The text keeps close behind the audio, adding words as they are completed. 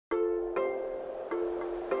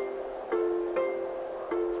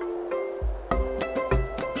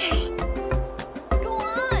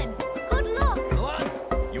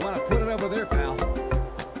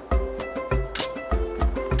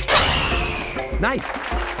Nice.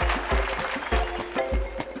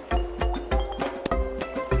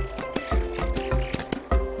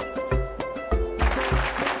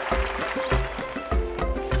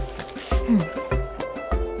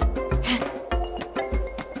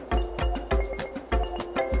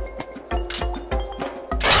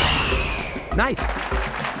 Nice.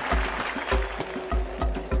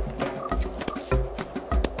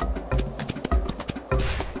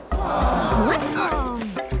 What?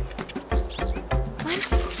 1,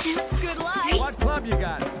 2, good luck. 3. What club you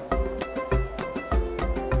got?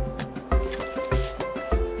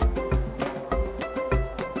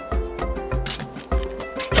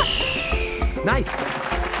 Nice.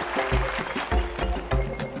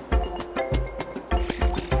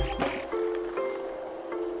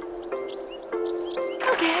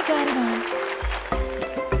 Okay, I got it on.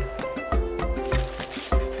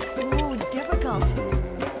 Ooh, difficult.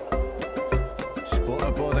 Spot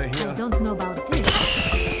a bother I here. don't know about this.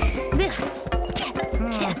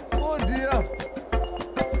 Oh dear.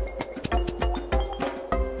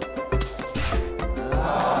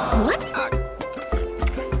 What?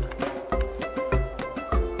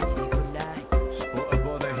 Spot a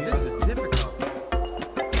bother here. This is difficult.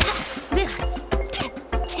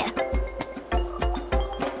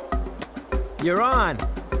 You're on.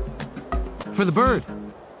 For the bird.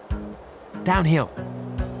 Downhill.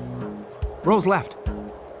 Rose left.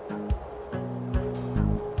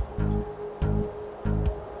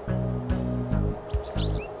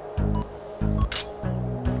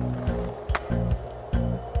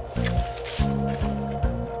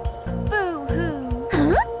 Boo-hoo.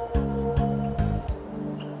 Huh?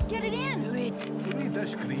 Get it in. Do it. You need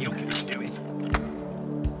this green. You can do it.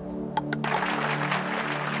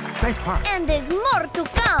 Nice par. And there's more to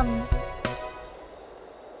come.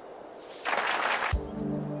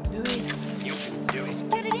 Do it. You can do it.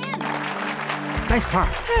 Get it in. Nice par.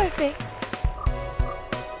 Perfect.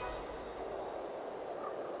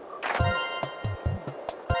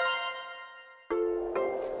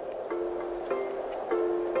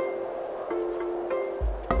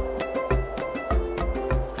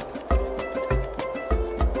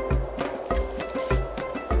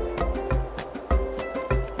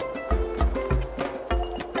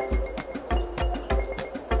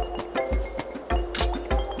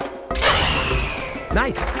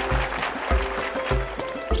 Nice.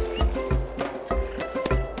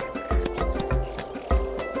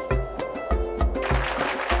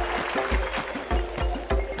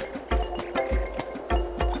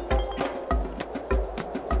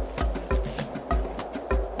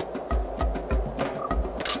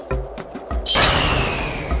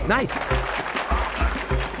 Nice.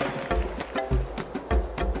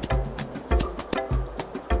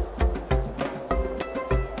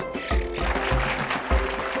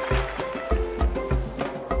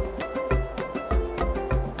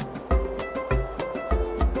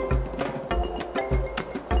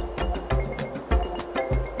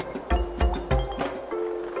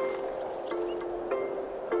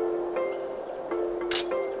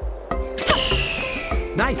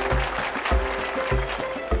 Nice.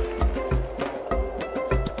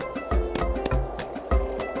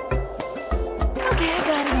 Okay, I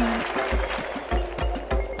got it on.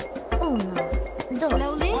 1, 2,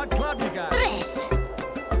 slowly. What club you got? 3.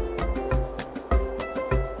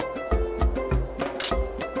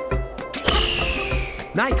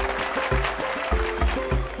 Nice.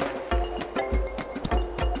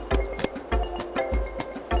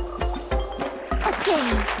 Okay.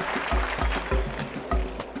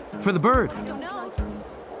 For the bird. Don't know.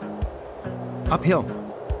 Uphill.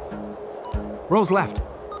 Rose left.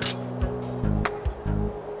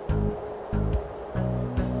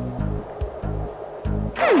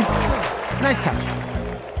 Nice touch.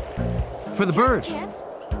 For the bird. Chance.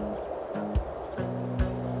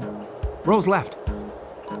 Rose left.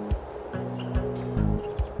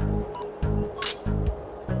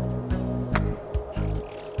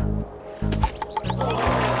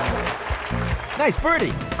 Nice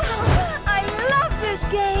birdie. Oh, I love this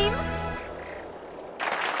game.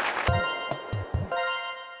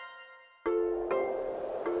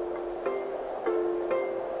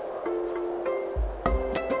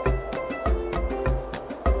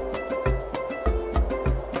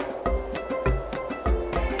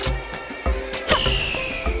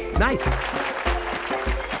 Nice.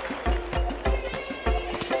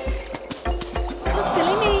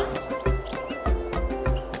 Silly me.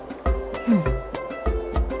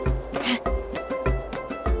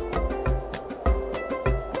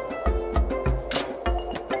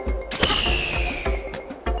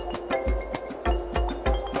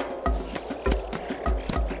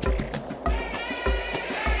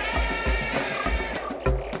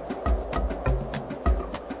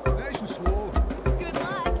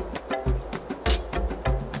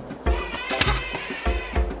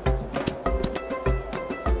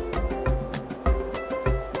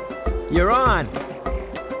 You're on. Keep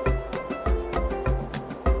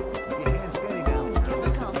your hands steady now.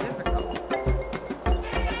 This is difficult.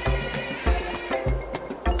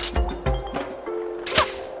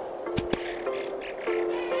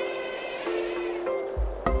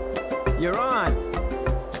 You're on.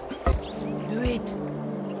 Do it.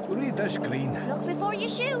 Read the screen. Look before you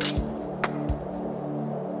shoot.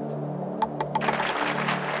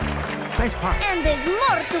 Nice part. And there's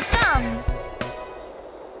more to come.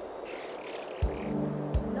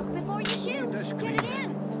 Look before you shoot. Get it in.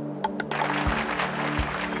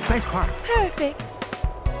 Nice part. Perfect.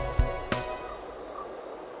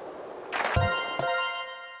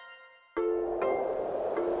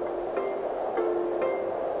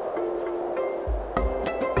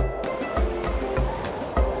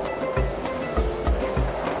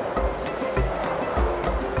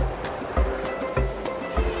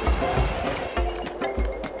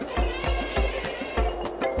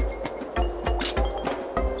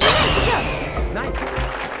 Nice.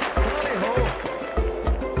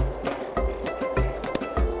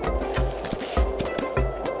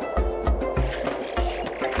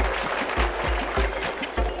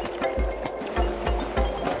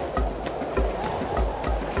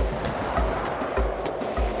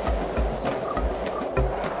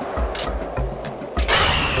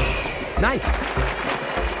 Nice.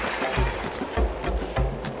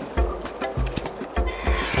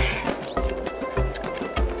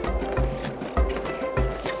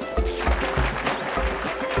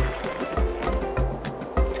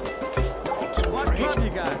 What club you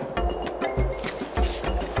got?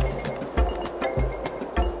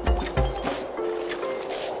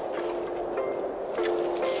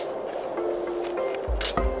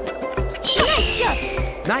 Nice shot.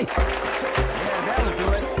 Nice. Yeah, that'll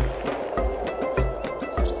do it.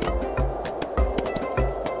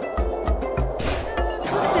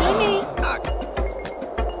 Silly me.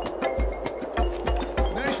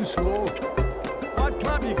 Nice and slow. What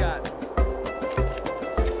club you got?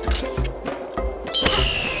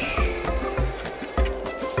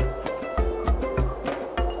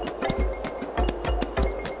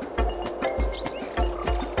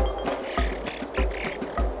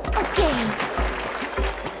 Okay.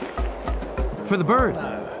 For the bird.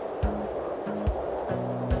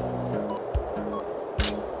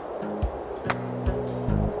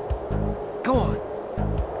 Go on.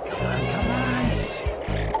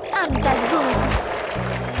 I'm that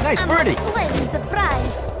good. Nice I'm birdie. a pleasant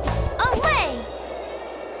surprise. Away.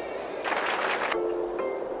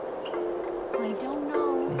 I don't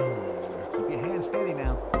know. Keep your hands steady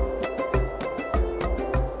now.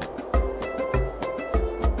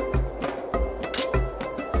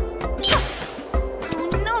 Oh,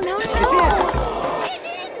 no, no, no. It's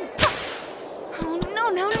in. Oh, no, no,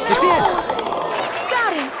 no. It's in.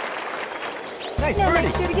 Got it. Nice Now birdie.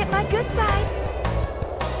 make sure to get my good side.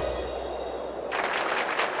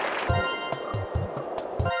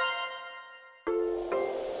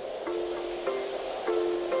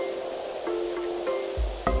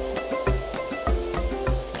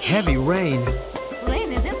 Heavy rain.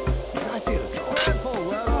 Rain, is it? I feel it. Full Oh,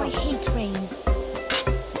 weather. I hate rain.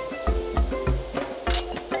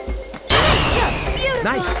 Nice shot. Beautiful.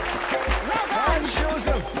 Nice. Well Time done. shows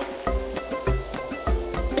him.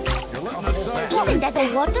 You're letting the side Isn't that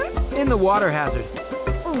the water? In the water hazard.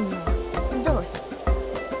 1, 2,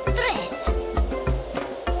 3.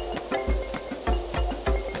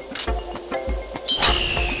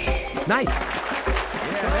 Nice.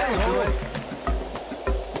 Yeah, that'll do it.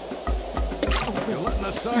 You're letting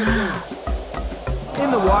the side go.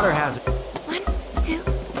 In the water hazard. 1, 2,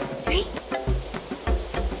 3.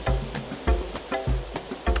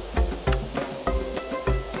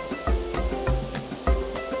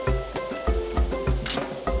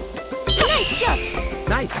 Nice shot.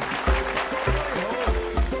 Nice.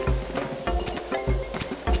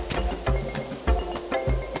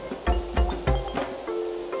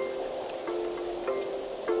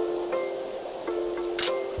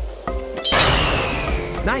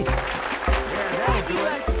 Nice. Yeah, that'll do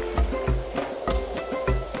it.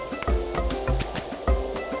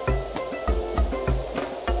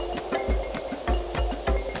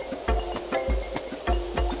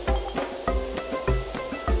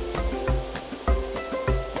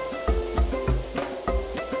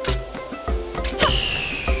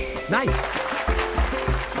 Nice.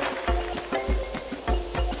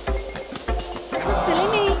 Silly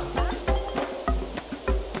me.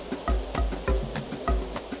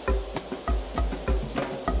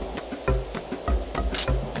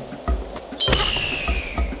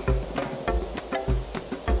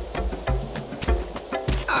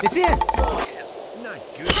 It's in.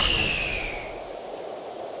 Nice. Good.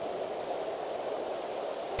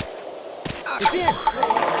 It's in.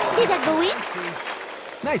 Did I go in?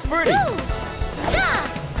 Nice birdie. Ooh! Da!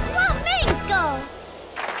 Flamenco!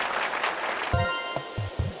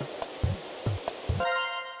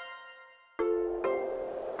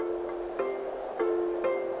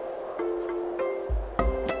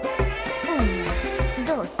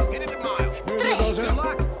 Dos. Hit it a mile. Tres. Good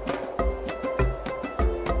luck.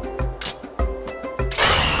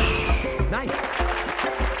 Nice.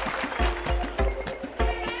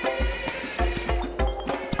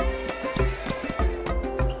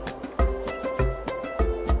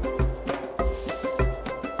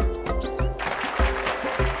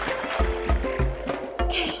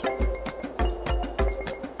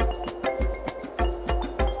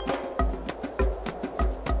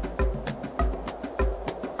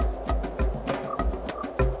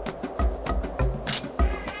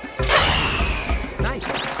 Nice.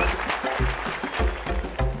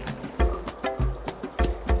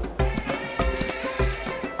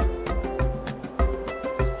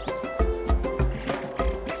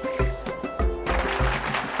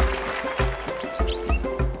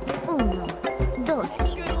 Uno, dos,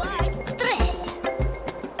 tres.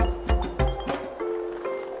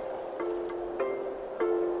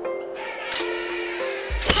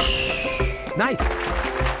 Nice.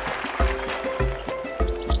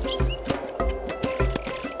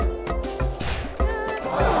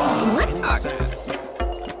 What?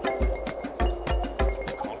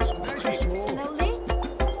 Slowly.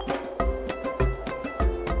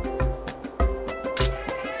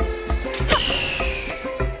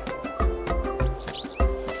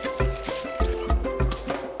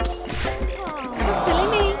 Silly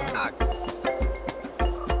me.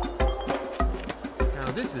 Now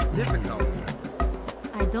this is difficult.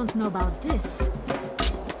 I don't know about this.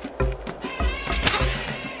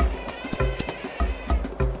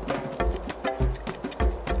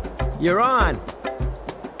 You're on.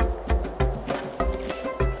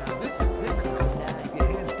 Now this is difficult. Keep your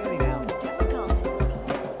hands steady now. Difficult.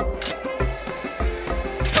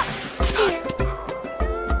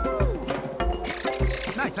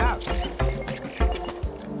 Nice out.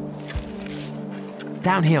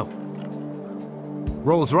 Downhill.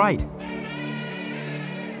 Rolls right.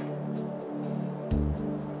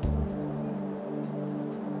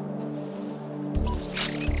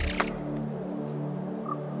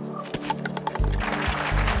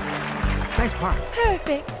 Nice par.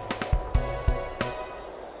 Perfect.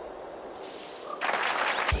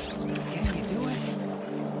 Can you do it?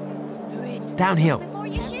 Do it. Downhill. Before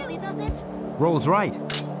you shoot, does it? Rolls right.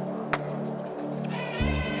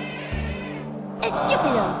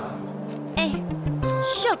 Estúpido. A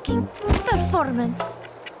shocking performance.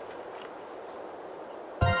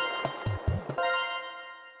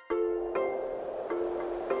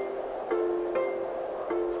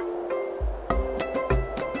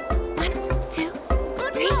 One, two,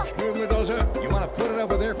 three. Smoothly goes up. You want to put it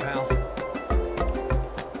over there, pal.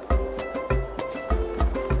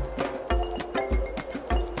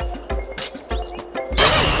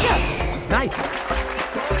 Nice shot. Nice.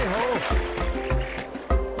 Totally hole.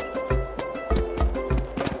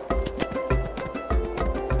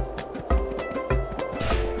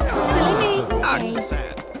 Silly me. Okay.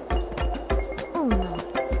 Sad. Uno,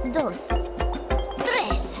 dos,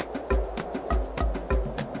 tres.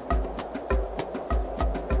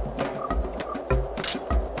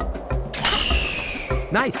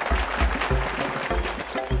 Nice.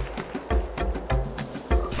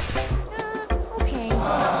 Okay.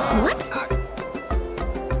 What?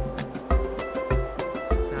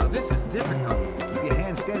 Now this is difficult. Keep your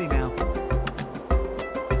hands steady now.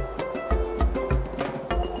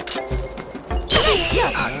 Nice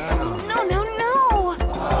shot. No, no, no.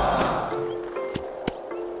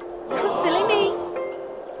 Silly me.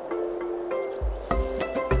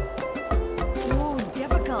 Oh,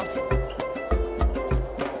 difficult.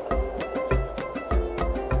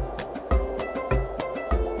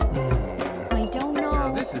 I don't know.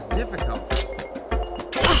 Now this is difficult.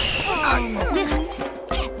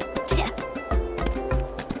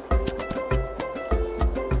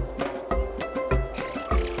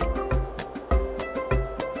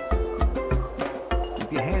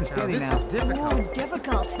 Keep your hands Now steady this now. is difficult. Oh,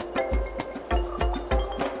 difficult.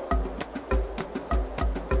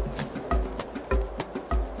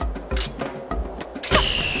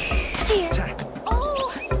 Here.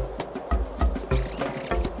 Oh.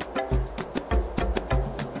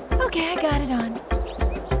 Okay, I got it on.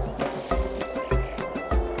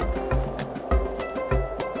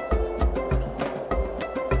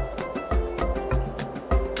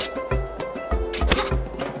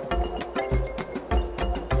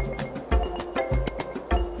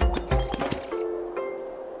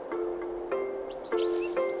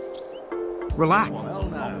 Relax. Well,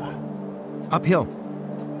 now. Uphill.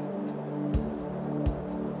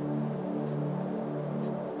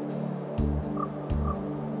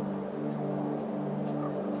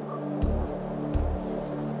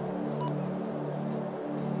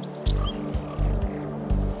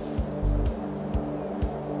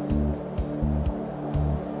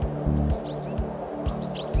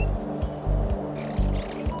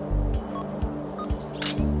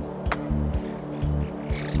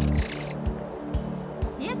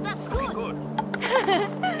 Yes, that's good.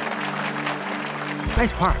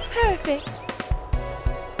 Nice park. Perfect.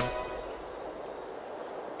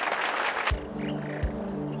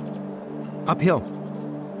 Uphill.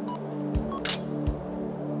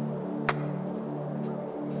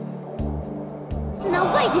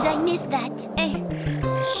 Now, why did I miss that?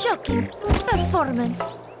 Shocking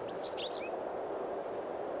performance.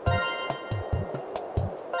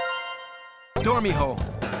 Dormy hole.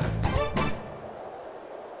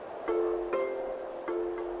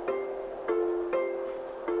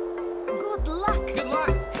 Good luck. Good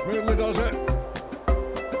luck. Smoothly does it.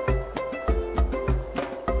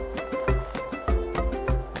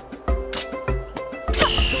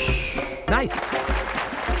 Nice.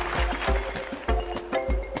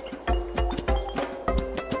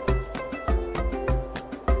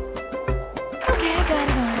 Okay, I got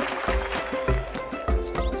it all.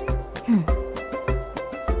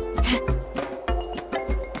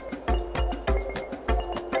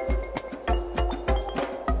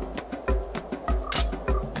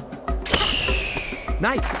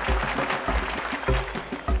 Nice.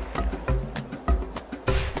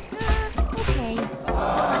 Okay.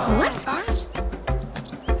 What?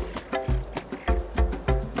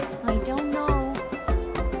 I don't know.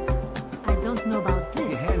 I don't know about Your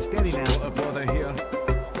this. hand steady now. What a bother here.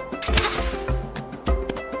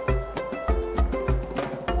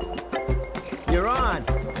 You're on.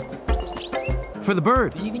 For the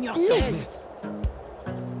bird. Believe in Yes.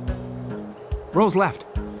 Rolls left.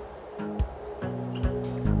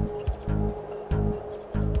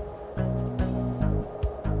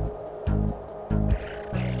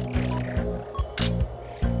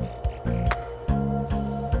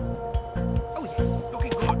 Oh yeah,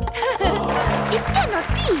 looking good. It cannot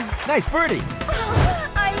be. Nice birdie.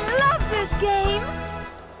 I love this game.